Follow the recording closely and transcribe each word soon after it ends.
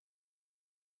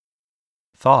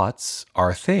Thoughts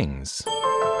are things.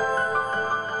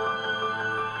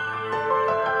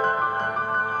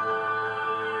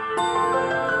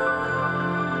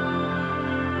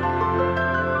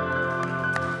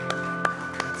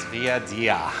 It's via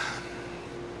dia.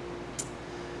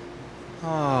 Oh,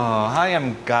 I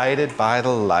am guided by the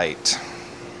light.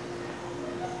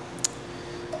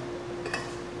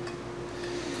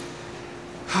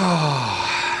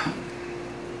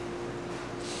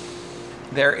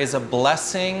 There is a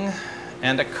blessing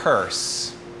and a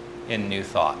curse in New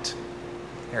Thought.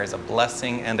 There is a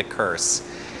blessing and a curse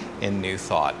in New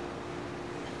Thought.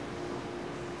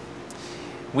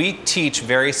 We teach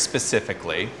very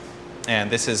specifically,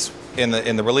 and this is in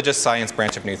the religious science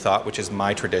branch of New Thought, which is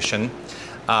my tradition,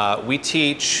 we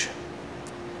teach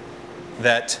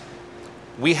that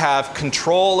we have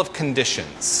control of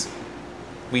conditions.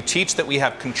 We teach that we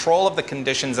have control of the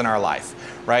conditions in our life,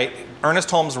 right? Ernest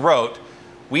Holmes wrote,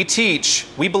 we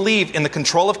believe in the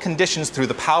control of conditions through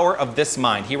the power of this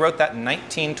mind. He wrote that in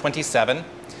 1927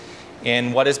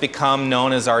 in what has become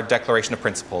known as our Declaration of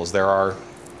Principles. There are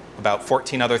about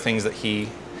 14 other things that he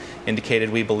indicated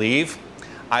we believe.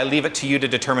 I leave it to you to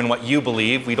determine what you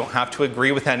believe. We don't have to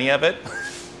agree with any of it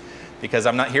because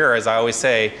I'm not here, as I always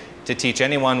say, to teach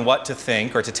anyone what to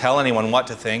think or to tell anyone what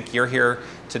to think. You're here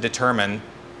to determine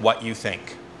what you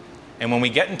think. And when we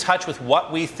get in touch with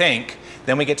what we think,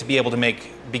 then we get to be able to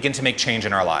begin to make change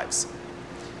in our lives.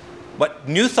 What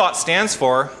New Thought stands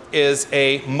for is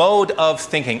a mode of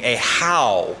thinking, a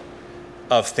how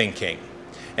of thinking.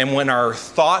 And when our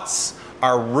thoughts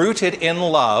are rooted in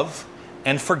love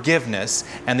and forgiveness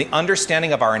and the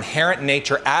understanding of our inherent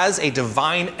nature as a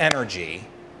divine energy,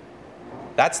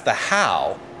 that's the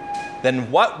how,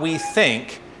 then what we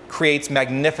think creates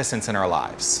magnificence in our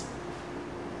lives.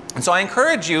 And so I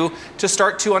encourage you to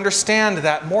start to understand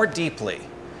that more deeply.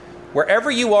 Wherever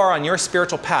you are on your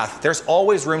spiritual path, there's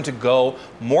always room to go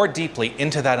more deeply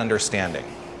into that understanding.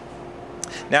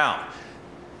 Now,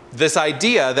 this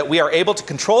idea that we are able to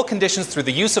control conditions through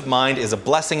the use of mind is a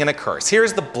blessing and a curse.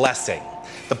 Here's the blessing.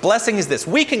 The blessing is this: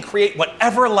 we can create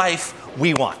whatever life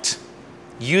we want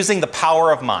using the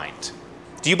power of mind.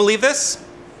 Do you believe this?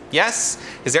 Yes?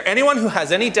 Is there anyone who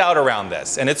has any doubt around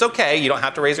this? And it's okay, you don't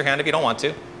have to raise your hand if you don't want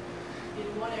to.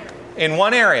 In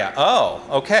one area. Oh,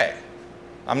 okay.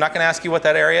 I'm not going to ask you what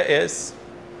that area is,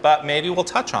 but maybe we'll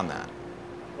touch on that.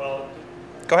 Well,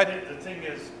 go ahead. The thing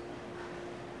is,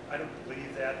 I don't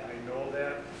believe that. I know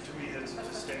that. To me, that's a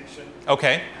distinction.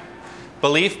 Okay.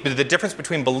 Belief, the difference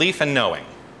between belief and knowing.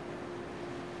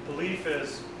 Belief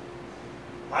is,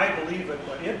 I believe it,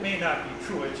 but it may not be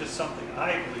true. It's just something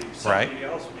I believe. Somebody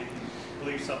else may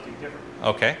believe something different.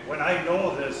 Okay. When I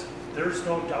know this, there's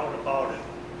no doubt about it.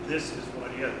 This is what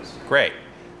is. Great.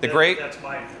 That's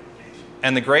my interpretation.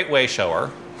 And the great way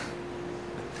shower,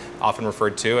 often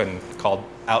referred to and called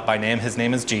out by name, his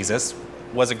name is Jesus,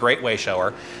 was a great way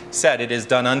shower, said, "It is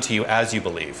done unto you as you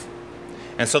believe."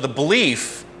 And so the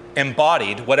belief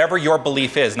embodied, whatever your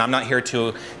belief is, and I'm not here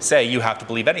to say you have to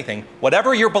believe anything,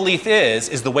 whatever your belief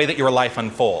is the way that your life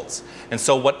unfolds. And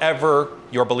so whatever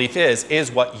your belief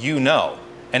is what you know.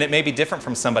 And it may be different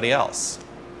from somebody else.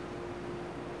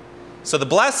 So the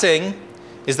blessing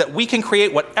is that we can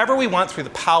create whatever we want through the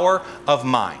power of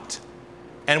mind.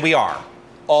 And we are,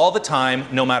 all the time,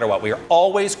 no matter what. We are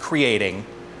always creating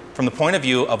from the point of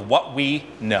view of what we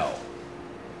know.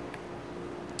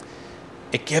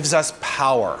 It gives us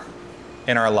power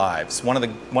in our lives. One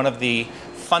of the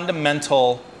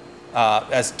fundamental,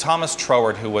 as Thomas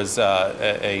Troward, who was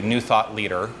a New Thought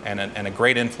leader and a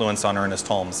great influence on Ernest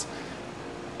Holmes,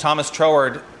 Thomas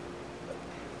Troward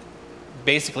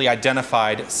basically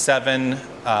identified seven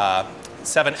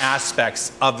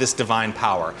aspects of this divine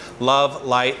power: love,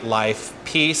 light, life,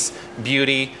 peace,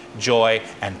 beauty, joy,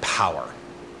 and power.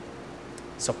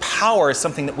 So power is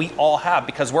something that we all have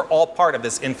because we're all part of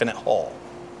this infinite whole.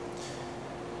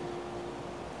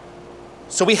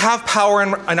 So we have power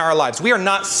in our lives. We are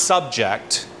not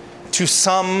subject to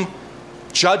some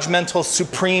judgmental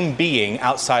supreme being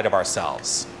outside of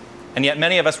ourselves. And yet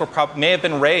many of us may have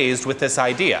been raised with this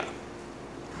idea.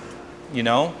 You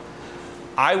know,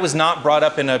 I was not brought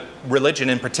up in a religion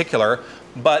in particular,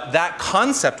 but that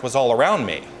concept was all around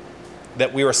me,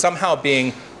 that we were somehow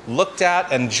being looked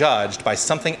at and judged by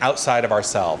something outside of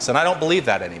ourselves. And I don't believe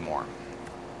that anymore.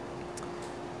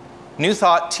 New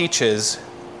Thought teaches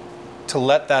to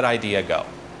let that idea go.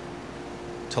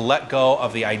 To let go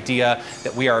of the idea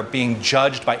that we are being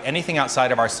judged by anything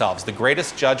outside of ourselves. The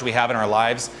greatest judge we have in our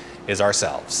lives is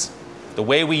ourselves. The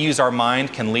way we use our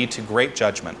mind can lead to great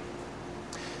judgment.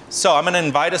 So I'm going to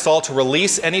invite us all to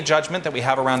release any judgment that we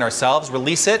have around ourselves.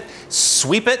 Release it,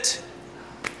 sweep it,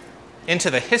 into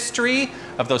the history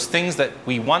of those things that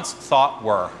we once thought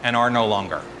were and are no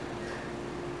longer.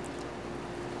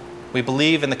 We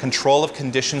believe in the control of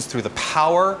conditions through the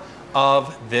power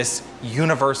of this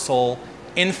universal,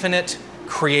 infinite,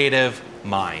 creative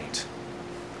mind.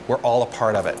 We're all a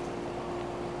part of it.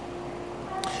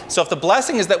 So if the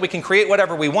blessing is that we can create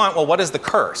whatever we want, well, what is the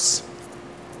curse?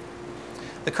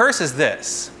 The curse is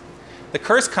this. The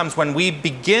curse comes when we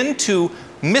begin to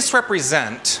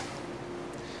misrepresent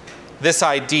this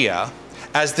idea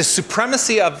as the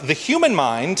supremacy of the human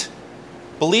mind,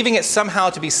 believing it somehow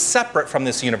to be separate from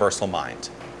this universal mind.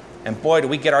 And boy, do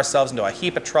we get ourselves into a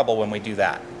heap of trouble when we do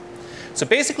that. So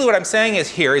basically what I'm saying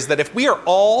is that if we are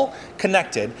all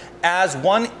connected as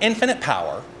one infinite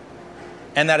power,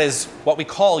 and that is what we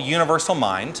call universal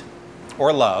mind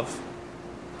or love,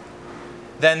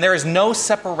 then there is no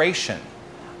separation.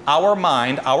 Our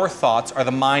mind, our thoughts are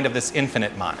the mind of this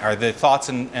infinite mind, are the thoughts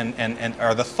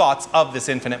are the thoughts of this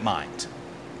infinite mind.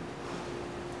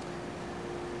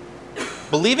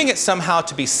 Believing it somehow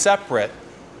to be separate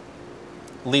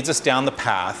leads us down the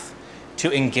path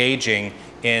to engaging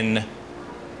in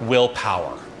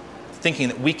willpower, thinking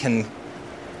that we can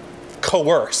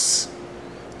coerce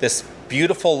this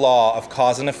beautiful law of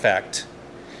cause and effect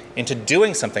into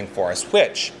doing something for us,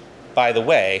 which, by the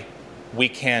way, we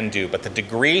can do. But the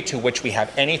degree to which we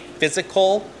have any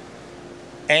physical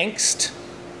angst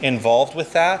involved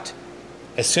with that,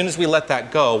 as soon as we let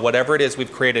that go, whatever it is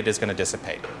we've created is going to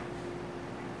dissipate.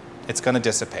 It's going to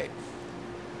dissipate.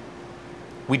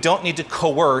 We don't need to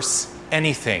coerce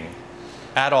anything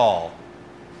at all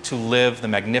to live the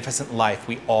magnificent life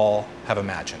we all have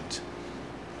imagined.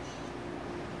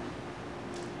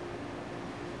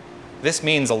 This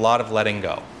means a lot of letting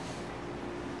go.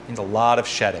 It means a lot of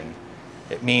shedding.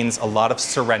 It means a lot of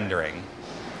surrendering.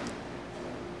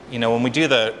 You know, when we do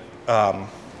the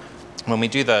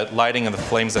lighting of the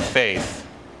flames of faith,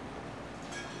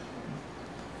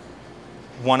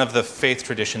 one of the faith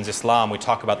traditions, Islam, we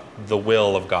talk about the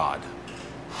will of God,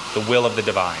 the will of the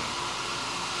divine.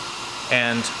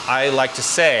 And I like to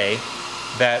say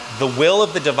that the will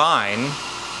of the divine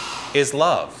is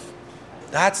love.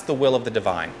 That's the will of the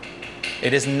divine.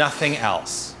 It is nothing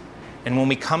else. And when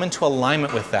we come into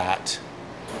alignment with that,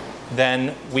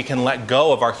 then we can let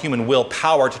go of our human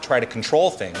willpower to try to control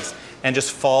things and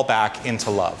just fall back into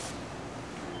love.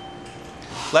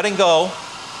 Letting go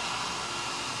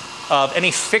of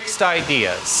any fixed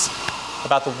ideas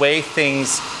about the way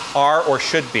things are or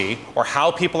should be, or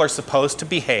how people are supposed to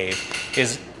behave,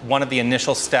 is one of the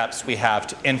initial steps we have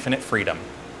to infinite freedom.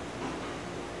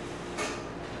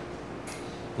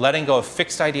 Letting go of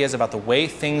fixed ideas about the way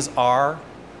things are,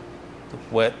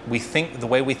 the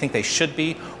way we think they should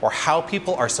be, or how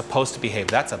people are supposed to behave.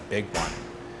 That's a big one.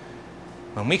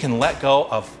 When we can let go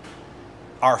of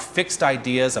our fixed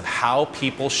ideas of how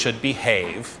people should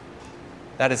behave,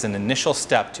 that is an initial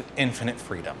step to infinite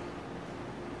freedom.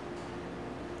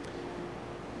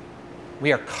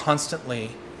 We are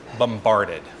constantly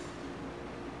bombarded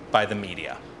by the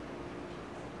media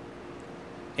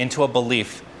into a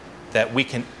belief that we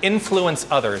can influence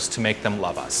others to make them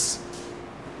love us.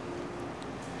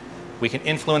 We can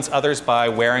influence others by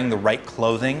wearing the right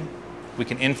clothing. We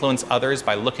can influence others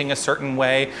by looking a certain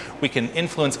way. We can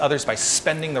influence others by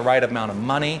spending the right amount of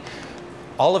money.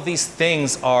 All of these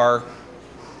things are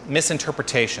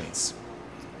misinterpretations.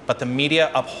 But the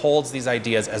media upholds these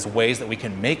ideas as ways that we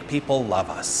can make people love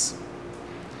us.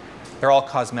 They're all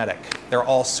cosmetic. They're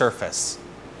all surface.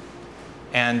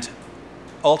 And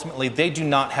ultimately, they do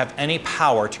not have any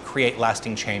power to create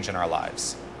lasting change in our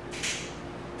lives.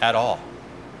 At all.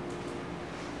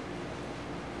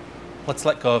 Let's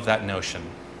let go of that notion.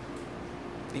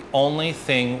 The only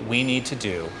thing we need to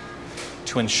do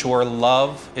to ensure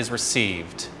love is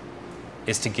received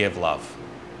is to give love,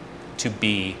 to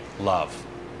be love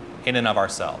in and of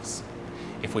ourselves.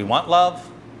 If we want love,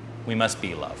 we must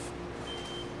be love.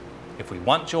 If we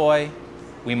want joy,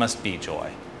 we must be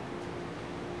joy.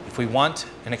 If we want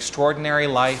an extraordinary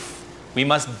life, we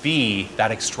must be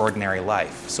that extraordinary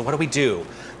life. So what do?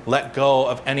 Let go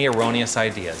of any erroneous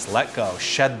ideas. Let go,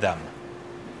 shed them.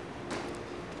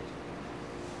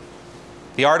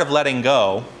 The art of letting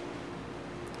go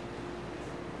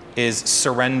is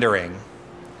surrendering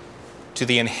to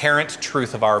the inherent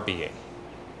truth of our being,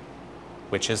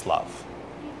 which is love.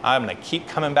 I'm going to keep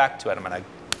coming back to it. I'm going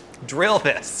to drill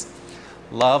this.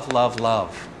 Love, love,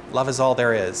 love. Love is all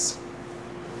there is.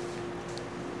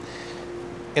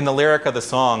 In the lyric of the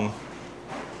song,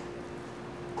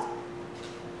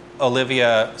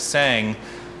 Olivia sang,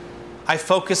 "I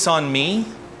focus on me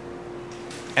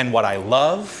and what I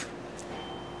love,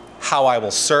 how I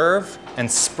will serve, and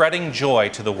spreading joy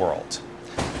to the world.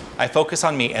 I focus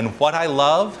on me and what I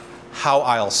love, how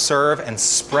I'll serve, and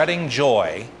spreading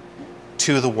joy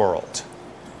to the world.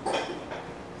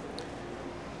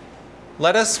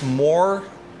 Let us more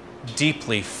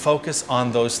deeply focus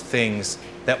on those things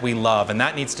that we love, and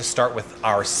that needs to start with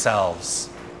ourselves.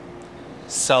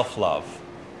 Self-love.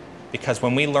 Because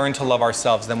when we learn to love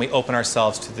ourselves, then we open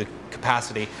ourselves to the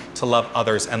capacity to love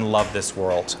others and love this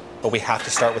world. But we have to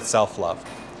start with self-love.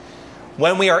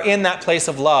 When we are in that place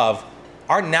of love,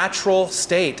 our natural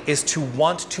state is to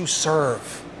want to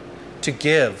serve, to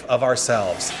give of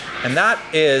ourselves. And that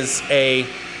is a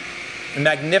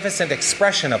magnificent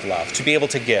expression of love, to be able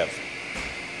to give.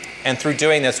 And through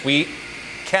doing this, we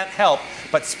can't help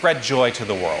but spread joy to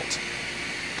the world.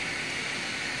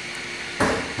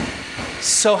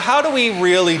 So how do we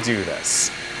really do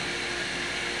this?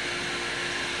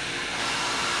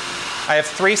 I have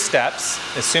 3 steps.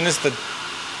 As soon as the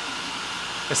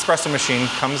espresso machine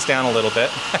comes down a little bit,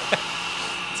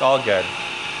 it's all good.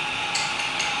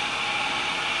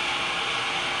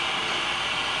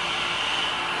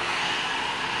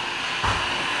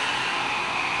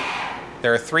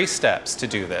 There are 3 steps to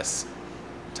do this.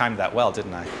 Timed that well,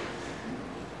 didn't I?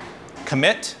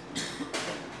 Commit,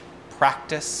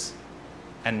 practice,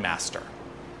 and master.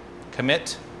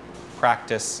 Commit,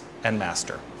 practice, and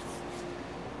master.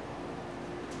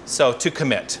 So, to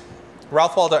commit.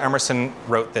 Ralph Waldo Emerson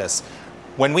wrote this: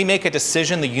 when we make a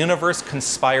decision, the universe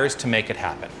conspires to make it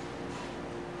happen.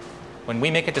 When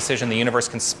we make a decision, the universe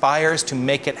conspires to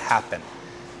make it happen.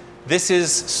 This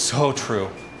is so true.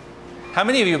 How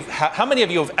many of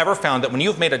you have ever found that when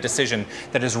you've made a decision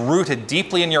that is rooted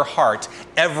deeply in your heart,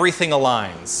 everything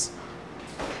aligns?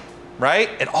 Right?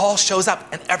 It all shows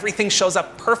up, and everything shows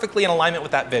up perfectly in alignment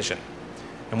with that vision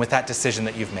and with that decision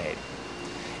that you've made.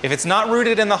 If it's not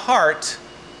rooted in the heart,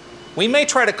 we may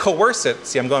try to coerce it.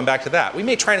 See, I'm going back to that. We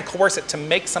may try to coerce it to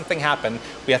make something happen.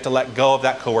 We have to let go of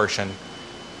that coercion,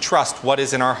 trust what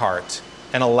is in our heart,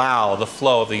 and allow the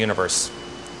flow of the universe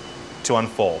to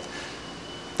unfold.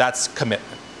 That's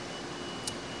commitment.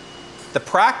 The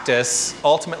practice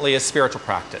ultimately is spiritual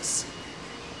practice.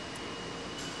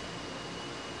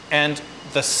 And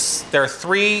there are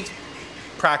 3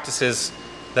 practices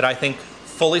that I think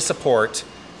fully support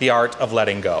the art of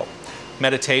letting go.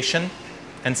 Meditation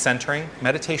and centering.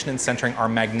 Meditation and centering are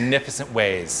magnificent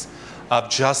ways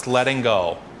of just letting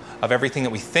go of everything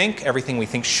that we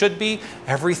think should be,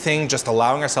 everything, just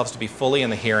allowing ourselves to be fully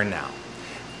in the here and now,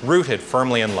 rooted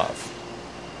firmly in love.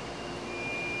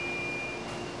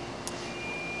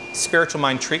 Spiritual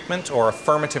mind treatment or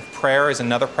affirmative prayer is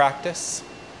another practice.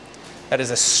 That is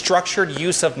a structured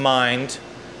use of mind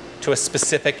to a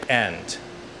specific end.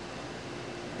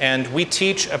 And we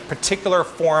teach a particular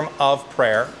form of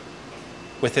prayer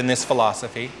within this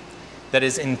philosophy that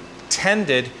is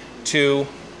intended to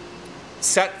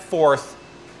set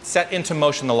into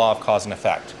motion the law of cause and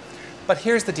effect. But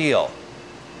here's the deal.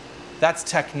 That's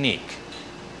technique.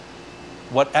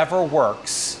 Whatever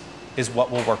works is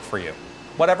what will work for you.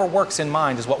 Whatever works in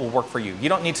mind is what will work for you. You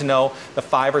don't need to know the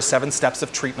 5 or 7 steps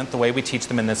of treatment the way we teach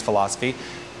them in this philosophy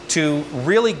to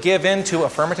really give into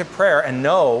affirmative prayer and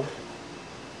know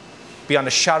beyond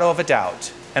a shadow of a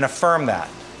doubt and affirm that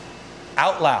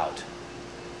out loud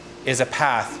is a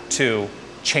path to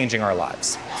changing our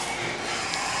lives.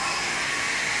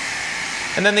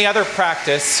 And then the other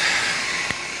practice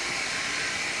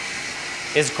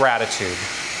is gratitude.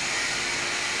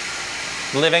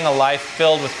 Living a life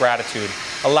filled with gratitude,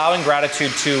 allowing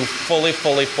gratitude to fully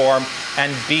form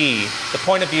and be the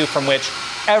point of view from which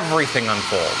everything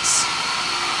unfolds.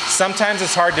 Sometimes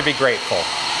it's hard to be grateful.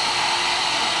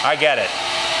 I get it.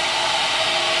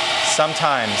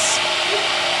 Sometimes.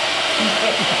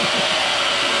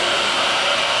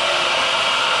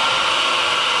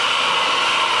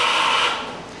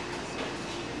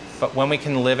 But when we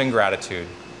can live in gratitude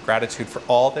for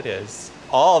all that is,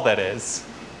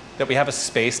 that we have a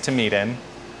space to meet in,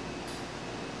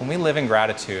 when we live in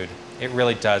gratitude, it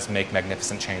really does make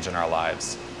magnificent change in our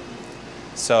lives.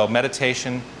 So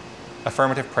meditation,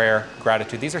 affirmative prayer,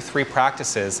 gratitude, these are 3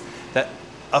 practices that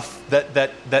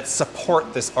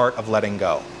support this art of letting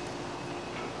go.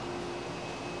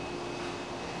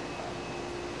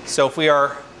 So if we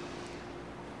are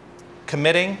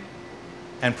committing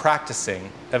and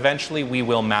practicing, eventually we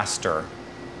will master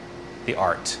the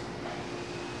art.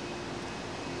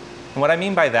 And what I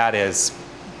mean by that is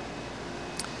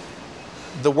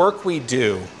the work we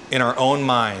do in our own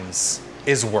minds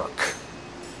is work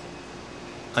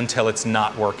until it's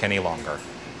not work any longer.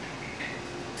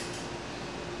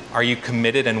 Are you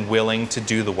committed and willing to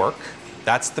do the work?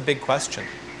 That's the big question.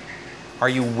 Are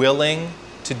you willing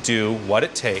to do what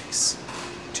it takes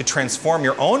to transform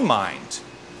your own mind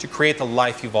to create the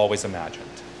life you've always imagined?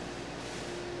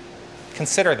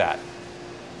 Consider that.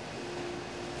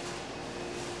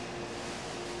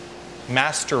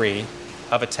 Mastery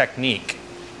of a technique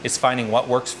is finding what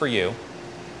works for you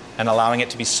and allowing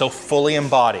it to be so fully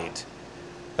embodied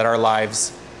that our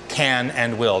lives can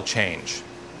and will change.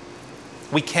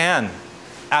 We can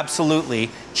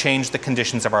absolutely change the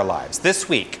conditions of our lives. This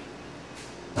week,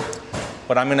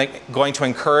 what I'm going to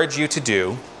encourage you to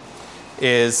do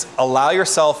is allow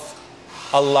yourself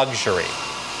a luxury.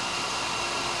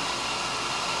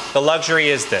 The luxury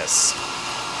is this: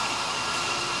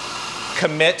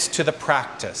 commit to the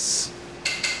practice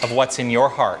of what's in your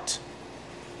heart.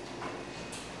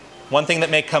 One thing that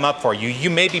may come up for you, you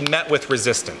may be met with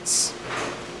resistance.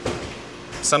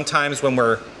 Sometimes when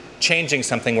we're changing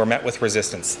something, we're met with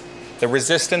resistance. The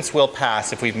resistance will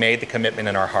pass if we've made the commitment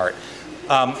in our heart.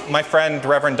 My friend,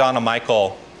 Reverend Donna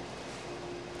Michael,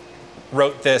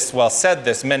 said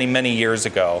this many, many years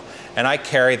ago, and I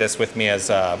carry this with me as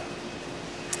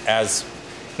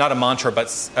not a mantra,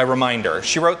 but a reminder.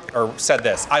 She said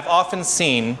this: I've often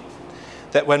seen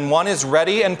that when one is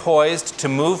ready and poised to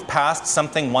move past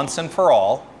something once and for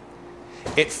all,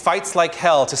 it fights like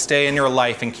hell to stay in your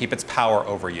life and keep its power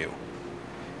over you.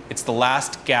 It's the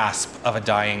last gasp of a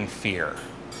dying fear.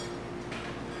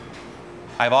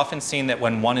 I've often seen that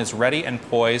when one is ready and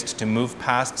poised to move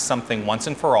past something once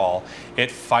and for all, it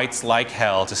fights like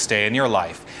hell to stay in your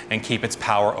life and keep its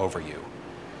power over you.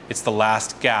 It's the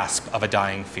last gasp of a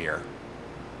dying fear.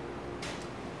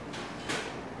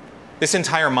 This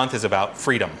entire month is about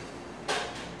freedom.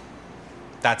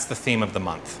 That's the theme of the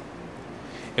month.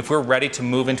 If we're ready to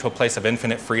move into a place of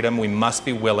infinite freedom, we must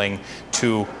be willing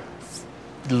to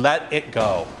let it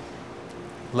go.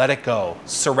 Let it go.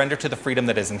 Surrender to the freedom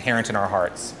that is inherent in our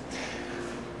hearts.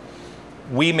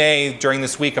 We may, during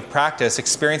this week of practice,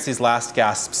 experience these last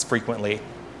gasps frequently.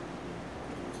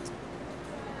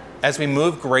 As we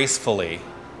move gracefully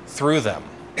through them,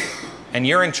 and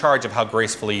you're in charge of how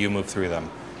gracefully you move through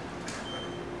them,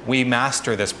 we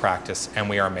master this practice and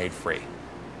we are made free.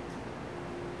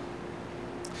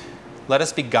 Let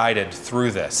us be guided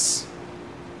through this.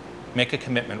 Make a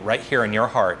commitment right here in your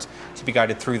heart to be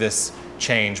guided through this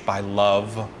change by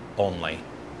love only.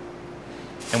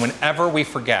 And whenever we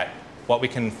forget, what we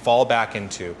can fall back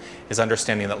into is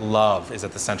understanding that love is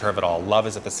at the center of it all. Love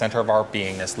is at the center of our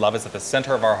beingness. Love is at the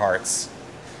center of our hearts.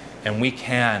 And we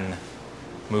can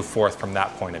move forth from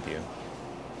that point of view.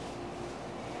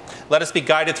 Let us be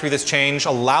guided through this change,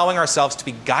 allowing ourselves to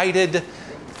be guided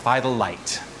by the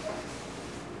light.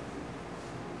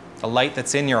 The light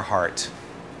that's in your heart.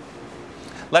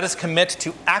 Let us commit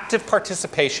to active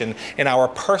participation in our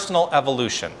personal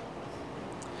evolution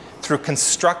through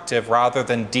constructive rather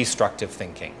than destructive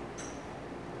thinking.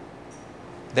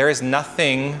 There is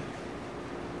nothing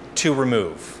to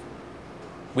remove.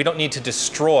 We don't need to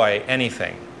destroy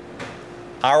anything.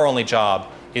 Our only job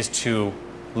is to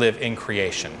live in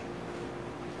creation.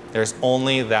 There's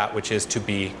only that which is to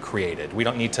be created. We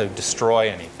don't need to destroy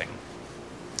anything.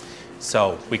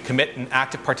 So we commit an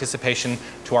active participation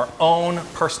to our own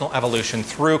personal evolution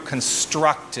through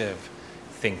constructive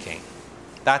thinking.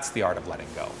 That's the art of letting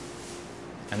go.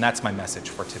 And that's my message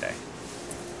for today.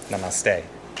 Namaste.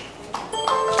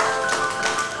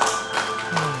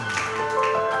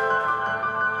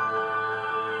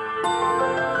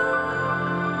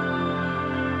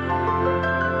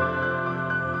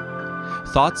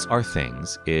 Thoughts Are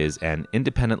Things is an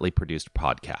independently produced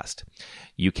podcast.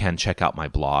 You can check out my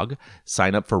blog,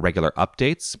 sign up for regular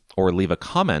updates, or leave a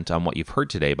comment on what you've heard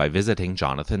today by visiting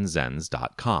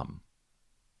jonathanzenz.com.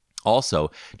 Also,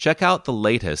 check out the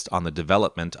latest on the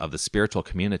development of the spiritual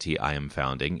community I am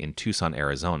founding in Tucson,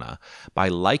 Arizona, by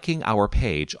liking our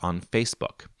page on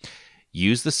Facebook.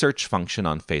 Use the search function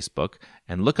on Facebook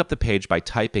and look up the page by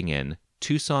typing in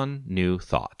Tucson New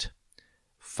Thought.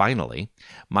 Finally,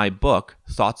 my book,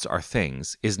 Thoughts Are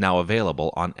Things, is now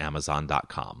available on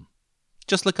Amazon.com.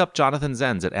 Just look up Jonathan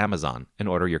Zenz at Amazon and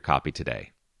order your copy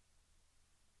today.